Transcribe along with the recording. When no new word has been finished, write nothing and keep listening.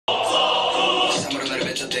Is this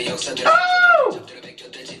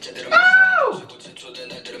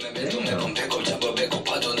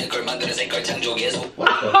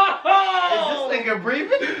nigga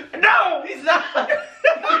breathing? No, he's not.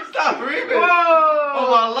 He's not breathing. Whoa.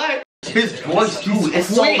 Oh my life. His voice too.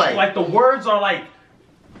 It's so like the words are like.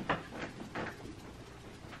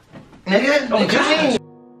 Nigga. Oh God.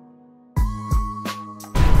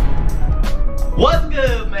 What's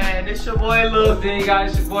good, man? It's your boy Lil. What's good,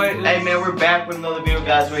 guys? It's your boy. Hey man, we're back with another video,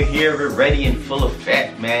 guys. We're here. We're ready in full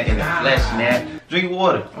effect, man. In the flesh, man. Drink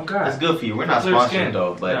water. Oh God. It's good for you. We're not sponsored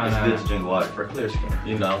though, but it's good to drink water for clear skin.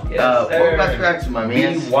 You know. Yes, what about to ask you, my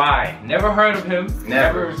man? BewhY. Never heard of him.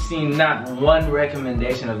 Never seen not one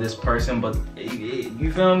recommendation of this person, but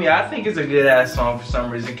you feel me? I think it's a good ass song for some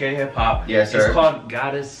reason. K-hip-hop. Yes, sir. It's called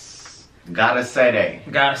GOTTASADAE.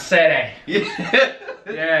 GOTTASADE. Yeah.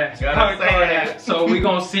 Yeah, Gotta say that. So we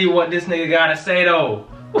gonna see what this nigga gotta say though.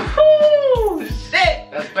 Woohoo! Shit!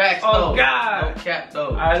 That's facts Oh though. God! No cap though.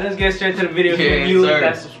 Alright, let's get straight to the video. Yeah, You sir. hit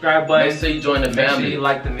that subscribe button. Make sure you join the Make family. sure you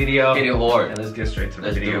like the video. Hit it hard. And let's get straight to the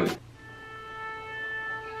Let's video. do it.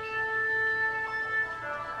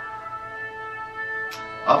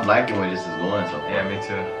 I'm liking where this is going so far. Yeah, me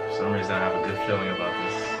too. For some reason I have a good feeling about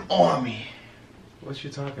this. Army. What you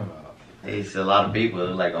talking about? It's a lot of people that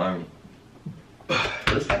look like army.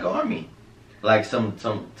 Looks like army. Like some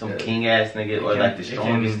king ass nigga or like the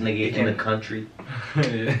strongest nigga in the country.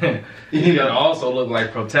 Yeah. You can also look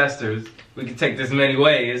like protesters. We can take this many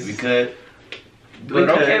ways. We could. But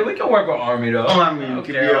okay, we can work with army though. Army.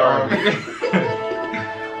 Okay, Could be army.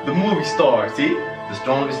 The movie star, see? The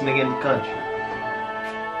strongest nigga in the country.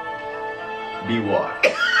 BewhY.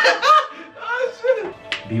 Oh, shit.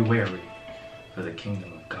 Be wary, for the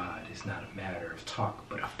kingdom of God is not a matter of talk,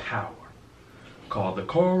 but of power. Called the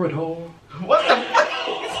corridor. What the fuck?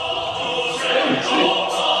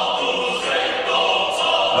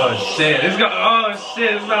 Oh shit! It's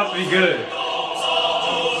about to be good.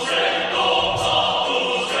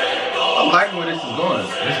 I'm liking where this is going.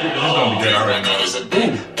 This is gonna be good already.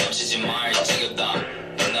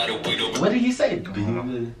 What did he say?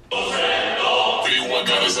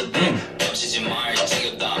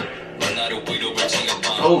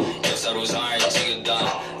 Oh.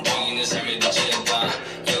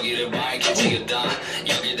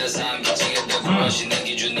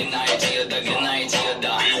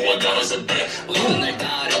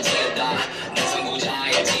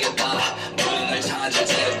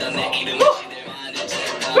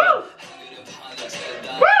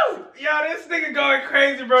 Yo, this nigga going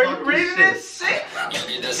crazy, bro. You reading this shit?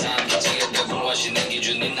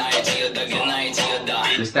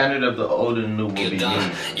 The standard of the old and new will be me.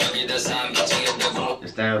 The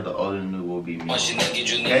standard of the old and new will be me.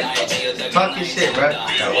 Okay? Talk your shit, bro.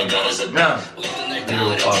 Now.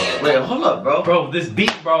 Wait, hold up, bro. Bro, this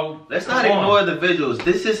beat, bro. Let's not ignore the visuals.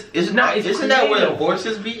 Isn't that where the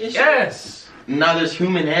horses beat and shit? Yes. Now there's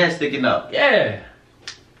human hands sticking up. Yeah.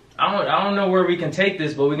 I don't know where we can take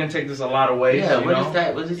this, but we can take this a lot of ways. Yeah, what is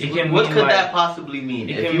that? What could like, that possibly mean?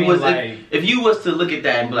 If you was to look at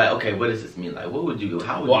that and be like, okay, what does this mean? Like, what would you?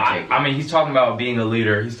 How would you take it? I mean, he's talking about being a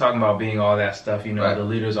leader. He's talking about being all that stuff. You know, right. The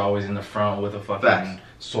leader's always in the front with a fucking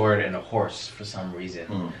sword and a horse for some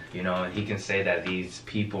reason. You know, and he can say that these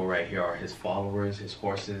people right here are his followers, his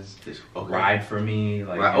horses. Ride for me.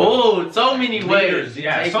 Like, right. Oh, so many ways.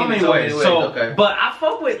 Yeah, so many ways. So, but I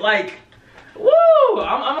fuck with like. Woo!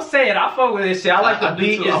 I'm gonna say it. I fuck with this shit. I like the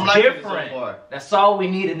beat. It's different. So that's all we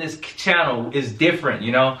need in this channel is different,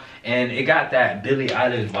 you know. And it got that Billie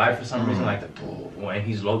Eilish vibe for some reason, like when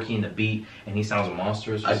he's low key in the beat and he sounds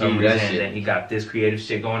monstrous for some reason. And then he got this creative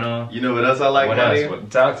shit going on. You know what else I like? What else?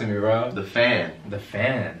 Talk to me, bro. The fan. The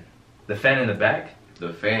fan. The fan in the back.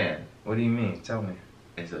 The fan. What do you mean? Tell me.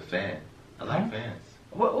 It's a fan. I like fans.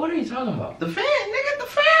 What are you talking about? The fan, nigga. The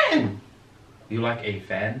fan. You like a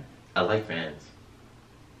fan? I like fans.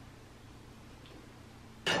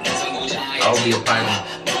 I'll be a fan.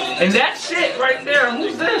 And that shit right there,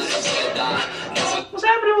 who's this? What's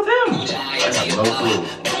happening with him? I have no clue.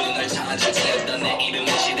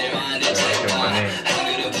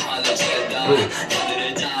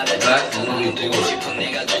 That's really cool.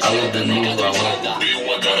 I love the move I want.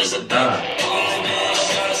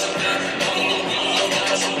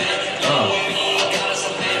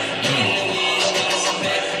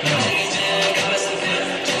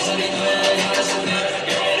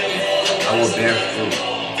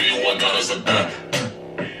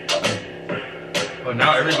 Oh,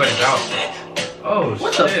 now everybody's out. Oh,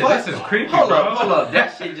 what shit, the fuck? This is creepy, hold bro. Hold up.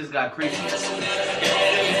 That shit just got creepy.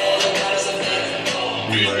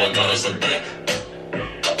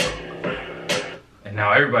 And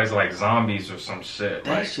Now everybody's like zombies or some shit.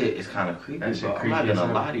 That like, shit is kind of creepy, that shit bro. creepy I'm not gonna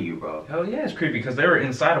as lie to you, bro. Hell yeah, it's creepy because they were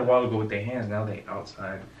inside a while ago with their hands. Now they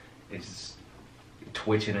outside. It's just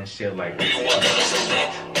twitching and shit. Like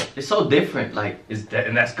it's so different. Like is that,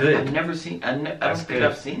 and that's good. I've never seen. I don't think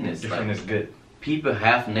I've seen this. Different like, is good. People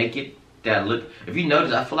half naked that look. If you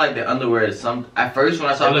notice, I feel like their underwear is some. At first, when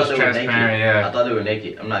I saw, I thought they were naked. Yeah. I thought they were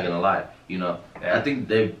naked. I'm not gonna lie. You know, yeah. I think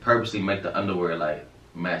they purposely make the underwear like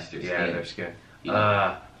match their skin. Yeah, their skin. You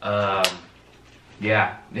know?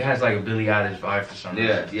 Yeah, it has like a Billie Eilish vibe for some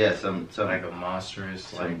reason. Yeah, some like a monstrous,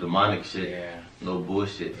 some like demonic shit. Yeah, no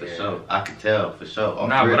bullshit for sure. I could tell for sure.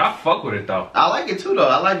 Nah, but I fuck with it though. I like it too though.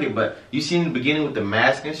 I like it, but you seen the beginning with the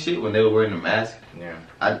mask and shit when they were wearing the mask. Yeah.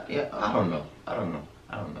 I don't know.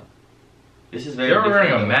 This is very. They were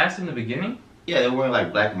wearing a mask in the beginning. Yeah, they were wearing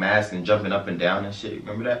like black masks and jumping up and down and shit.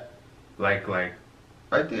 Remember that? Like.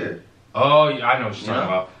 Right there. Oh, I know what you're talking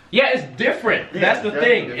about. Yeah, it's different. Yeah, that's the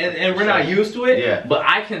thing, and we're not used to it. Yeah. But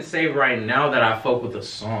I can say right now that I fuck with the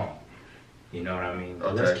song. You know what I mean?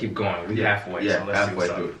 Okay. Let's keep going. We halfway. Yeah, so let's halfway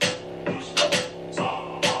see through.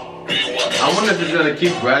 I wonder if it's gonna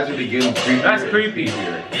keep gradually getting creepier. That's creepy.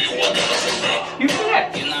 You see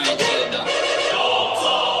that?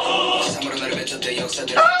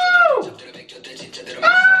 Oh!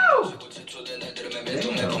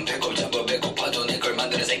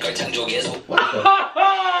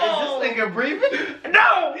 Is this nigga breathing?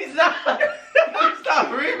 No, he's not. He's not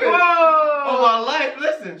breathing. Whoa! Oh my life,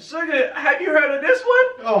 listen. Sugar, have you heard of this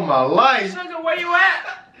one? Oh my life. Sugar, where you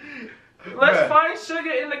at? Let's find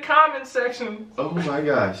Sugar in the comment section. Oh my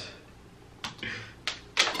gosh.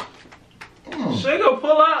 Sugar,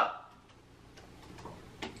 pull up.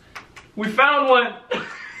 We found one.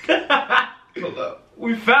 Pull up.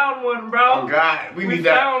 We found one, bro. Oh God, we need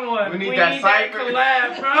found one. We need that cipher.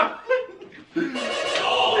 Collab, bro.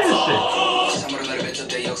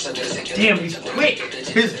 Damn, he's quick.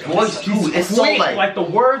 His voice too. It's so like the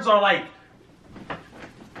words are like.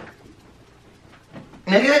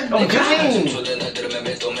 Nigga, oh God.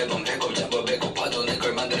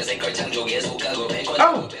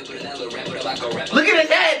 Oh, look at his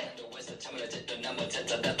head.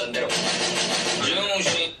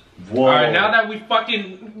 Whoa. Alright, now that we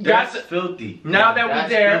fucking got filthy. Now that we're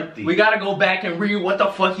there, filthy. We gotta go back and read what the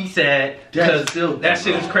fuck he said. Because that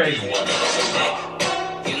shit is crazy.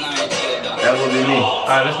 That would be me.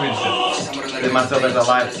 Alright, let's read this. Live myself as a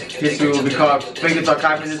life. History will be called figures or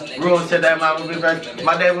confidence. Ruin said that my will be fresh.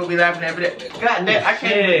 My dad will be laughing every day. God damn, I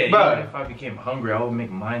can't. Bro. If I became hungry, I would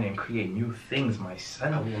make mine and create new things, my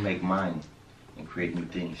son. I will make mine and create new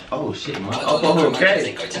things. Oh shit, man. Oh,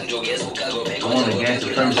 okay. I want to dance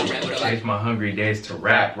supremacy. Chase my hungry days to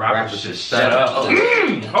rap. Rappers should shut up. Oh.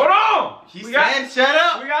 Hold on. He said shut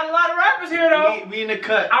up. We got a lot of rappers here though. We in the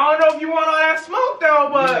cut. I don't know if you want all that smoke though,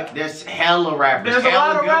 but there's hella rappers. There's a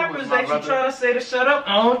lot of rappers that you trying to say to shut up.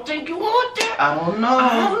 I don't think you want that. I don't know.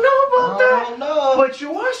 I don't know about that. I don't know. But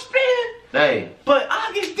you are spinning. Hey. But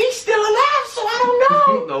August D's still alive, so I don't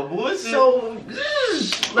know. No bullshit. So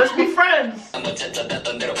let's be friends.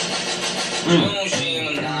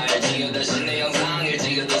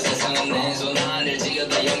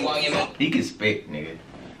 He can spit, nigga.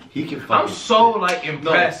 He can fucking I'm so like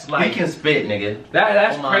impressed. No, like he can spit, nigga.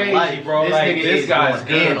 That's crazy, life. bro. This like nigga this guy's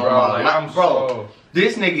good, bro. Like, I'm bro.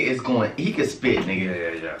 This nigga is going. He can spit,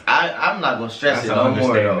 nigga. Yeah. I'm not gonna stress That's it no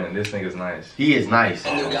more though. This nigga's nice. He is nice.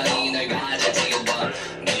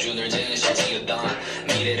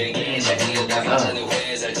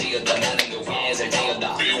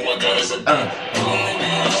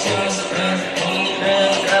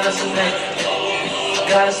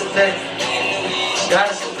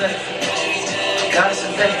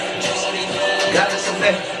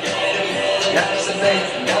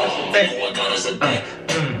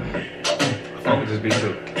 Fuck with this beat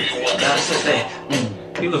too.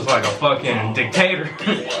 He looks like a fucking dictator.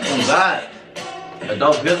 Oh God.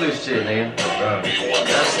 Adult Hitler shit, man.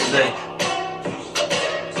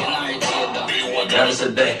 That's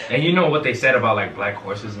a day. And you know what they said about like black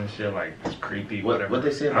horses and shit? Like it's creepy, whatever. What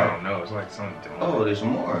they said about? I don't know. It's like something. Oh, there's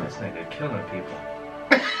more. This nigga killing people.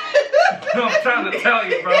 I'm trying to tell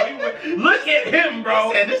you, bro. Look at him,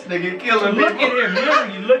 bro. Said this nigga killing people. Look at him,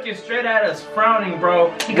 literally looking straight at us, frowning,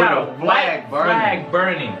 bro. He got a white flag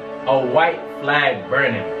burning. A white flag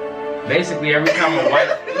burning. Basically, every time a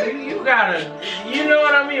white, you gotta, you know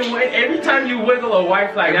what I mean? Every time you wiggle a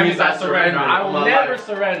white flag, that means I surrender. I will never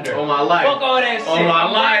surrender. On my life. Fuck all that shit. On my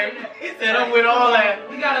life. He said I'm with all that.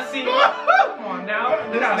 You gotta see. Come on now.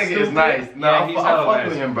 This nigga is nice. Nah, I fuck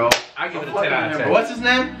with him, bro. I give it a 10 out of 10. What's his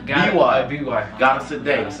name? BewhY. BewhY.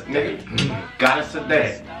 GOTTASADAE. Nigga.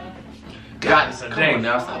 GOTTASADAE.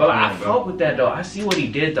 GOTTASADAE. But I fuck with that though. I see what he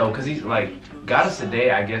did though, cause he's like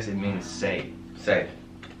GOTTASADAE. I guess it means say. Say.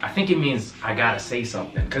 I think it means I gotta say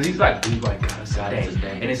something, cause he's like BewhY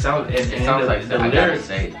GOTTASADAE, and it sounds like the lyrics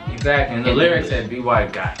say exactly, and the lyrics said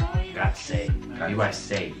BewhY got say, BewhY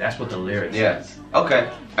say. That's what the lyrics says.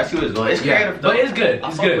 Okay, I see what it's going. It's creative, but it's good.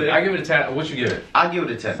 It's good. I give it a 10. What you give it? I give it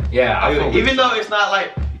a 10. Yeah, even though it's not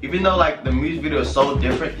like, even though like the music video is so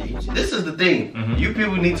different, this is the thing. You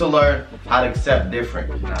people need to learn how to accept different.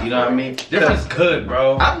 You know what I mean? Different's good,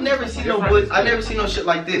 bro. I've never seen no shit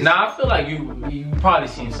like this. Nah, I feel like you probably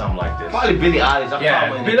seen something like this. Probably Billie Eilish. I'm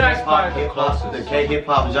talking Billie Eilish, the K-hip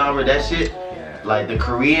hop genre, that shit. Like the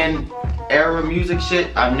Korean era music shit.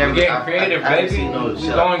 I've never. You're getting creative, baby. Seen no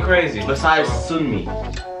shit going crazy. Besides Sunmi.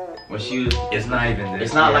 When she was, it's not even this.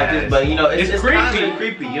 It's not like this, but you know, it's creepy. Kind of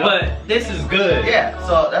creepy, you know. But this is good. Yeah,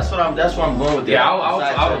 so that's what I'm going with.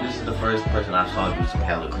 Yeah, this is the first person I saw do some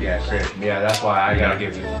hella creepy. Yeah, that's why I gotta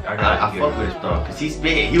give you. I fuck with his though, cause he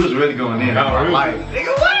was really going in. My life.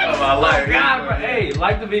 Nigga, what? My life. God, but hey,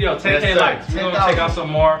 like the video, 10K likes. We're gonna check out some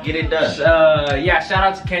more. Get it done. Yeah, shout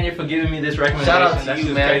out to Kenya for giving me this recommendation. Shout out to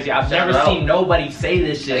you, man. Crazy. I've never seen nobody say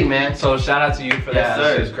this shit, man. So shout out to you for that.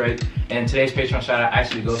 Yes, This is great. And today's Patreon shout out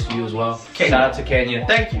actually goes to you as well. Shout out to Kenya.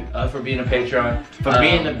 Thank you for being a Patreon. For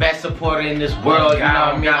being the best supporter in this world. You know what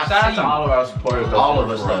I mean? Shout out to all of our supporters. All of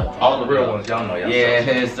us, though. All the real ones. Y'all know y'all.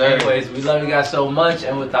 Yes, sir. Anyways, we love you guys so much.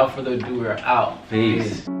 And without further ado, we're out.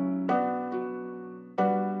 Peace.